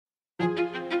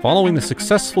Following the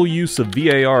successful use of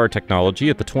VAR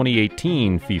technology at the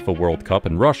 2018 FIFA World Cup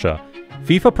in Russia,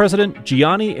 FIFA President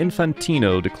Gianni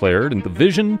Infantino declared in the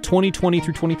Vision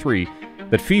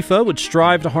 2020-23 that FIFA would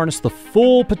strive to harness the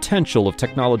full potential of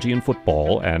technology in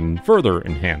football and further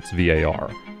enhance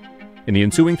VAR. In the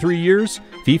ensuing 3 years,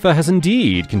 FIFA has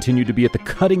indeed continued to be at the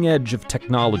cutting edge of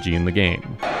technology in the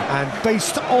game. And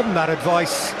based on that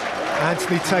advice,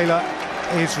 Anthony Taylor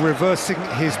is reversing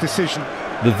his decision.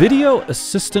 The Video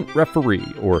Assistant Referee,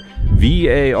 or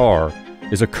VAR,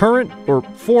 is a current or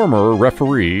former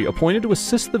referee appointed to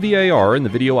assist the VAR in the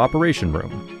video operation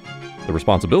room. The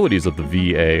responsibilities of the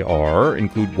VAR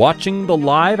include watching the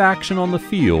live action on the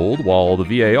field while the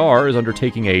VAR is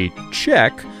undertaking a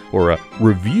check or a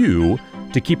review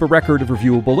to keep a record of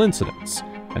reviewable incidents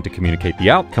and to communicate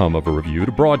the outcome of a review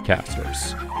to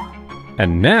broadcasters.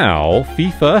 And now,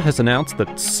 FIFA has announced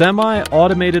that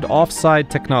semi-automated offside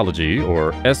technology,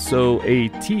 or SOAT,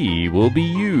 will be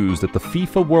used at the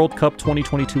FIFA World Cup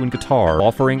 2022 in Qatar,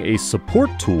 offering a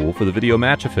support tool for the video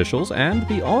match officials and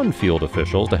the on-field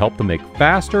officials to help them make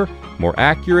faster, more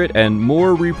accurate, and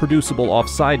more reproducible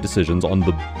offside decisions on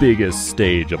the biggest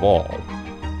stage of all.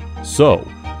 So,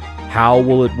 how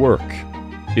will it work?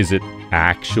 Is it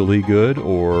actually good,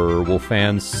 or will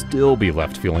fans still be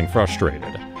left feeling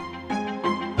frustrated?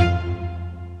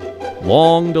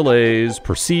 Long delays,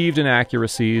 perceived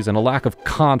inaccuracies, and a lack of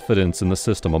confidence in the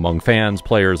system among fans,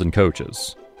 players, and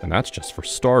coaches. And that's just for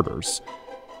starters.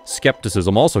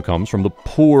 Skepticism also comes from the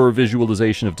poor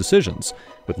visualization of decisions,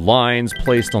 with lines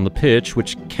placed on the pitch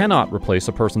which cannot replace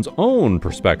a person's own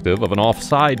perspective of an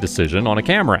offside decision on a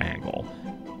camera angle.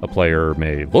 A player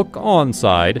may look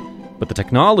onside, but the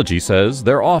technology says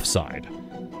they're offside.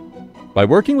 By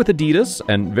working with Adidas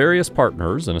and various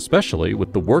partners, and especially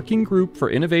with the Working Group for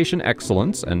Innovation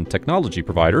Excellence and Technology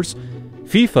Providers,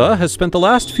 FIFA has spent the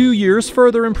last few years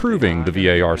further improving the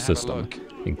VAR system,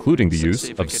 including the use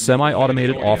of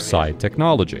semi-automated offside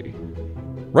technology.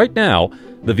 Right now,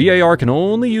 the VAR can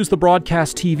only use the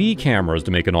broadcast TV cameras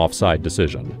to make an offside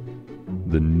decision.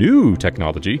 The new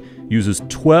technology uses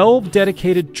 12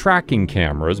 dedicated tracking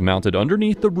cameras mounted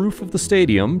underneath the roof of the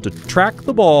stadium to track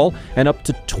the ball and up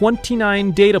to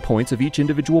 29 data points of each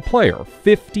individual player,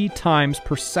 50 times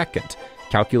per second,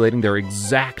 calculating their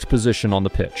exact position on the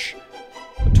pitch.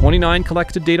 The 29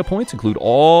 collected data points include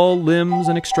all limbs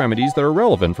and extremities that are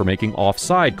relevant for making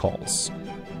offside calls.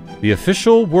 The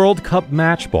official World Cup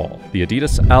match ball, the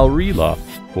Adidas Al Rila,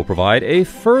 will provide a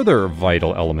further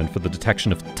vital element for the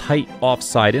detection of tight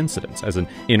offside incidents, as an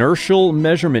inertial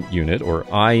measurement unit, or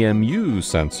IMU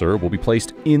sensor, will be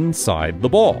placed inside the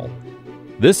ball.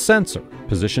 This sensor,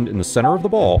 positioned in the center of the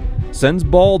ball, sends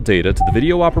ball data to the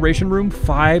video operation room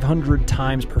 500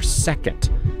 times per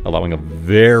second, allowing a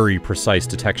very precise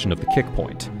detection of the kick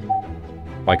point.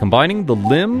 By combining the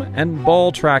limb and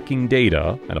ball tracking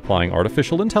data and applying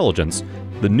artificial intelligence,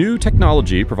 the new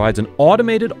technology provides an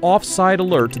automated offside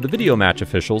alert to the video match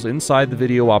officials inside the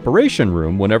video operation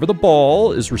room whenever the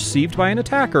ball is received by an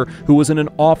attacker who was in an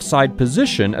offside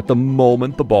position at the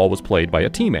moment the ball was played by a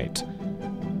teammate.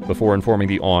 Before informing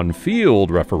the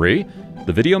on-field referee,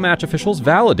 the video match officials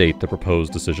validate the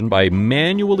proposed decision by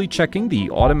manually checking the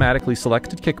automatically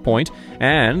selected kick point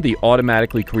and the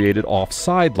automatically created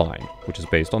offside line, which is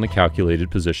based on the calculated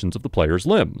positions of the player's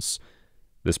limbs.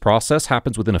 This process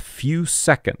happens within a few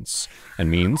seconds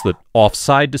and means that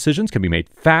offside decisions can be made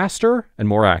faster and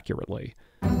more accurately.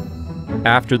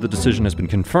 After the decision has been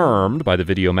confirmed by the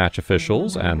video match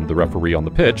officials and the referee on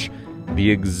the pitch, the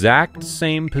exact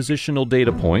same positional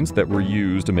data points that were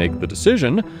used to make the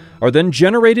decision are then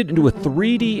generated into a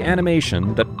 3D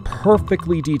animation that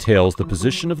perfectly details the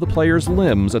position of the player's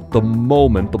limbs at the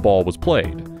moment the ball was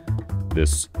played.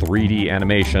 This 3D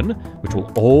animation, which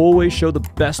will always show the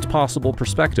best possible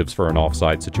perspectives for an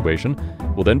offside situation,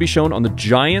 will then be shown on the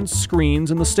giant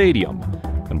screens in the stadium,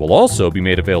 and will also be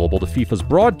made available to FIFA's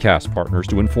broadcast partners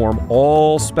to inform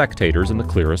all spectators in the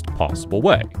clearest possible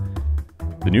way.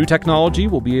 The new technology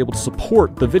will be able to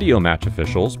support the video match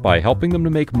officials by helping them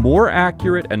to make more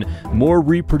accurate and more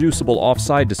reproducible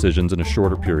offside decisions in a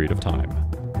shorter period of time.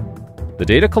 The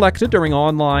data collected during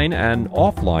online and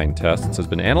offline tests has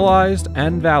been analyzed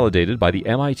and validated by the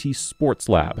MIT Sports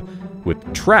Lab,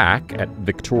 with TRACK at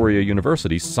Victoria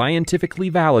University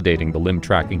scientifically validating the limb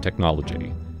tracking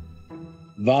technology.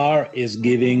 VAR is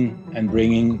giving and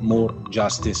bringing more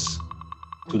justice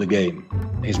to the game,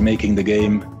 is making the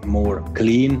game more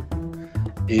clean,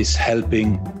 is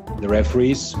helping the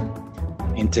referees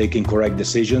in taking correct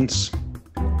decisions.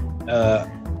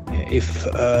 If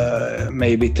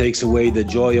maybe it takes away the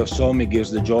joy of some, it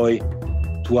gives the joy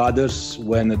to others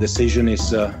when a decision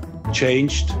is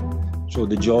changed. So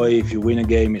the joy if you win a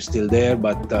game is still there,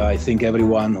 but I think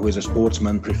everyone who is a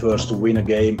sportsman prefers to win a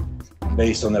game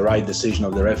based on the right decision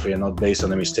of the referee and not based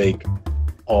on a mistake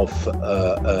of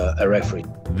a referee.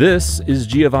 This is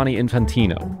Giovanni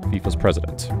Infantino, FIFA's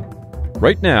president.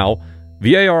 Right now,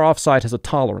 VAR offside has a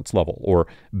tolerance level, or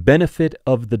benefit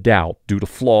of the doubt, due to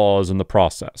flaws in the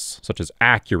process, such as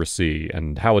accuracy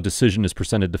and how a decision is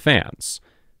presented to fans.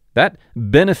 That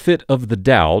benefit of the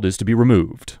doubt is to be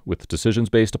removed, with decisions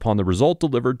based upon the result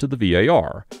delivered to the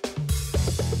VAR.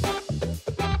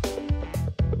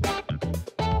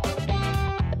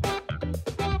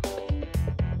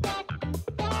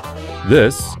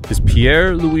 This is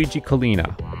Pierluigi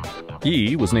Collina.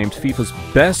 He was named FIFA's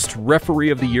best referee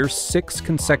of the year 6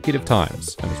 consecutive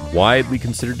times, and is widely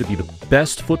considered to be the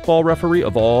best football referee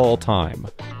of all time.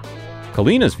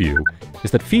 Collina's view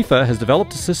is that FIFA has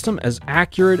developed a system as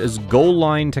accurate as goal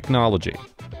line technology.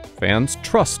 Fans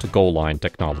trust goal line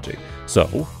technology, so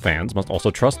fans must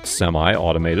also trust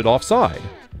semi-automated offside.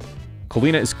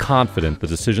 Collina is confident the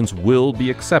decisions will be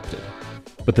accepted,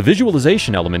 but the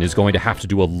visualization element is going to have to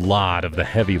do a lot of the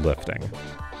heavy lifting.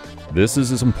 This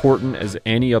is as important as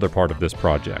any other part of this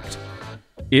project.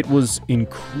 It was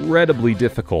incredibly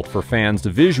difficult for fans to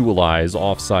visualize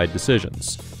offside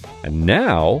decisions, and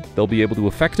now they'll be able to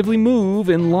effectively move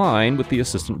in line with the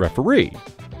assistant referee.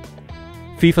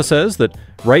 FIFA says that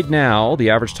right now, the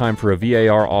average time for a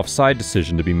VAR offside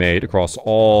decision to be made across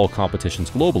all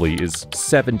competitions globally is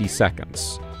 70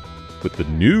 seconds. With the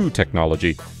new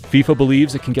technology, FIFA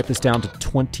believes it can get this down to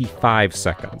 25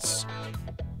 seconds.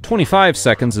 25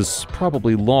 seconds is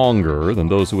probably longer than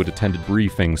those who had attended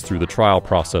briefings through the trial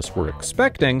process were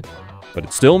expecting, but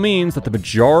it still means that the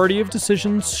majority of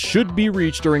decisions should be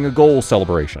reached during a goal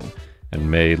celebration,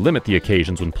 and may limit the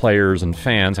occasions when players and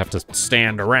fans have to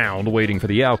stand around waiting for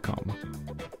the outcome.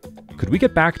 Could we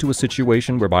get back to a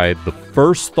situation whereby the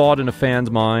first thought in a fan's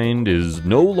mind is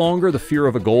no longer the fear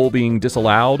of a goal being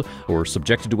disallowed or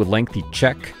subjected to a lengthy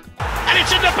check? And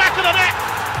it's in the back of the net!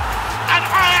 And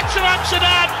Ajax of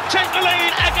Amsterdam take the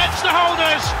lead against the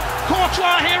holders!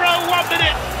 Courtois hero 1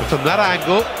 minute! And from that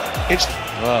angle, it's...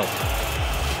 well...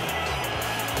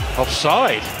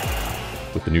 offside.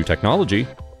 With the new technology,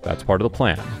 that's part of the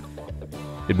plan.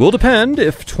 It will depend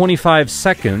if 25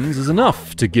 seconds is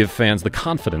enough to give fans the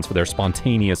confidence for their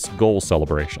spontaneous goal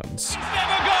celebrations.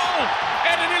 Never goal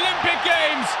in an Olympic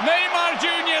Games. Neymar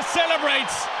Jr.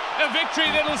 celebrates a victory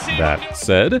that'll see... That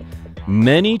said,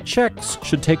 many checks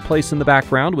should take place in the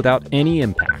background without any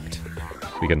impact.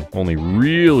 We can only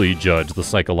really judge the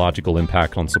psychological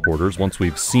impact on supporters once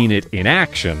we've seen it in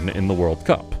action in the World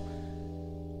Cup.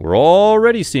 We're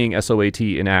already seeing SOAT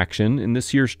in action in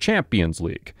this year's Champions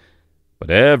League,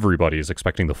 but everybody is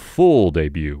expecting the full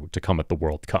debut to come at the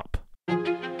World Cup.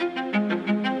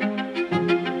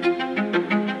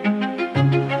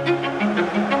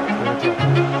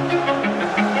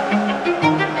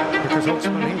 Because